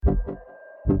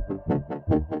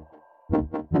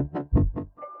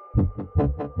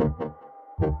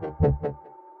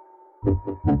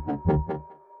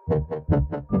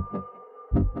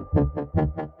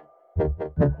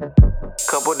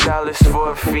catalyst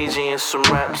for a Fiji and some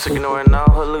raps, ignoring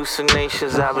all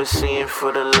hallucinations I've been seeing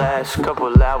for the last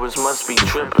couple hours. Must be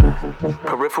tripping.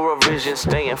 Peripheral vision,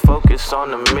 staying focused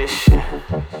on the mission.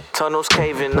 Tunnels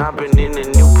caving, I've been in a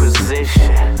new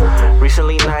position.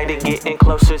 Recently nighted, getting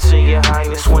closer to your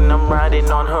highness when I'm riding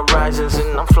on horizons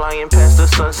and I'm flying past the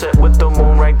sunset with the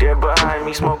moon right there behind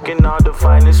me, smoking all the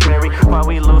finest Mary while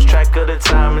we lose track of the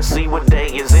time and see what day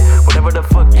is it. Whatever the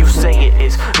fuck you say it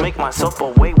is, make myself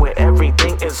away where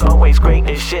everything is always great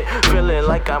as shit. Feeling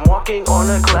like I'm walking on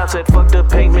a cloud, said fuck the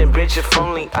pavement, bitch. If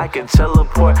only I could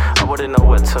teleport, I wouldn't know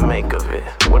what to make of it,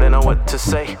 wouldn't know what to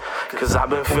say. Cause I've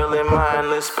been feeling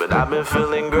mindless, but I've been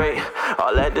feeling great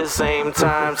all at the same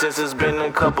time since it's been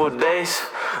a couple days.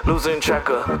 Losing track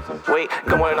of weight,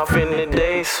 going off in the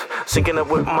days, syncing up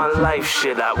with my life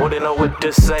shit, I wouldn't know what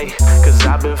to say. Cause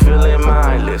I've been feeling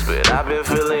mindless, but I've been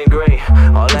feeling great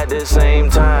all at the same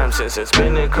time since it's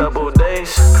been a couple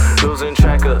days. Losing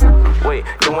track of weight,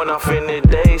 going off in the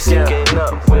days, syncing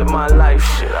up with my life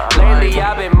shit. Lately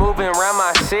I've been moving around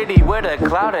my city with a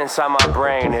cloud inside my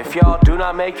brain. If y'all do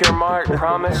not make your mark,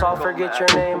 promise I'll forget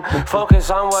your name. Focus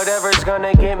on whatever's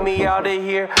gonna get me out of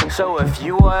here. So if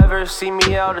you will ever see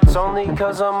me out, it's only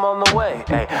cause I'm on the way.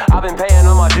 Hey, I've been paying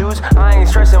all my dues, I ain't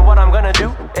stressing what I'm gonna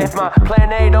do. If my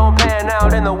plan A don't pan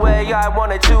out in the way I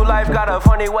wanted to, life got a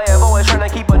funny way of always trying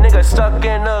to keep a nigga stuck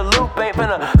in a loop. Ain't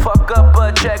finna fuck up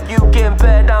a check, you can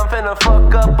bet I'm finna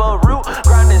fuck up a route.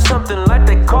 Grinding something like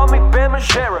they call me Bama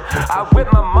Shara. I whip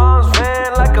my mom's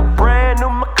van like a brand new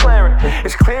McLaren.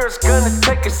 It's clear it's gonna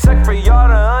take a sec for y'all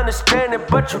to understand it,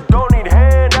 but you don't need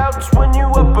handouts when you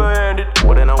upended.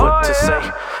 Wouldn't know what to say,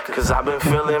 cause I've been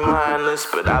feeling mindless,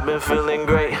 but I've been feeling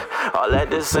great all at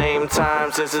the same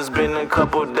time since it's been a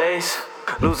couple days.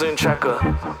 Losing track of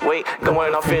weight,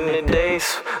 going off in the days,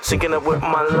 syncing up with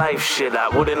my life shit, I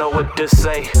wouldn't know what to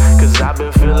say. Cause I've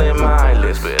been feeling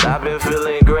mindless, but I've been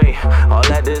feeling great all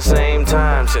at the same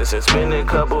time since it's been a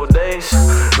couple days.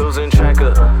 Losing track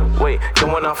of weight,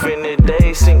 going off in the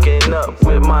days, syncing up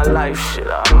with my life shit,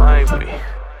 I might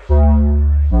be